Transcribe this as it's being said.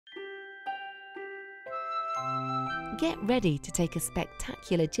Get ready to take a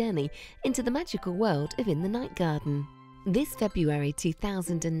spectacular journey into the magical world of In the Night Garden. This February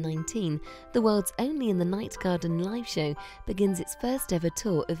 2019, the world's only In the Night Garden live show begins its first ever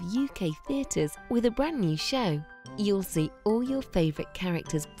tour of UK theatres with a brand new show. You'll see all your favourite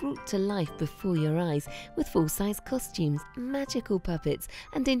characters brought to life before your eyes with full-size costumes, magical puppets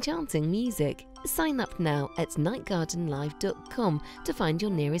and enchanting music. Sign up now at nightgardenlive.com to find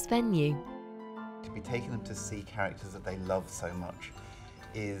your nearest venue. To be taking them to see characters that they love so much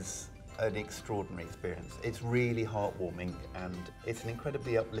is an extraordinary experience. It's really heartwarming and it's an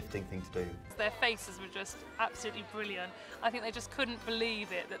incredibly uplifting thing to do. Their faces were just absolutely brilliant. I think they just couldn't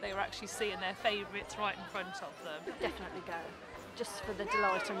believe it that they were actually seeing their favourites right in front of them. Definitely go, just for the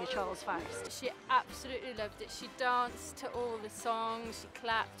delight on your child's face. She absolutely loved it. She danced to all the songs, she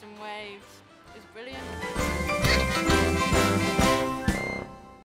clapped and waved. It was brilliant.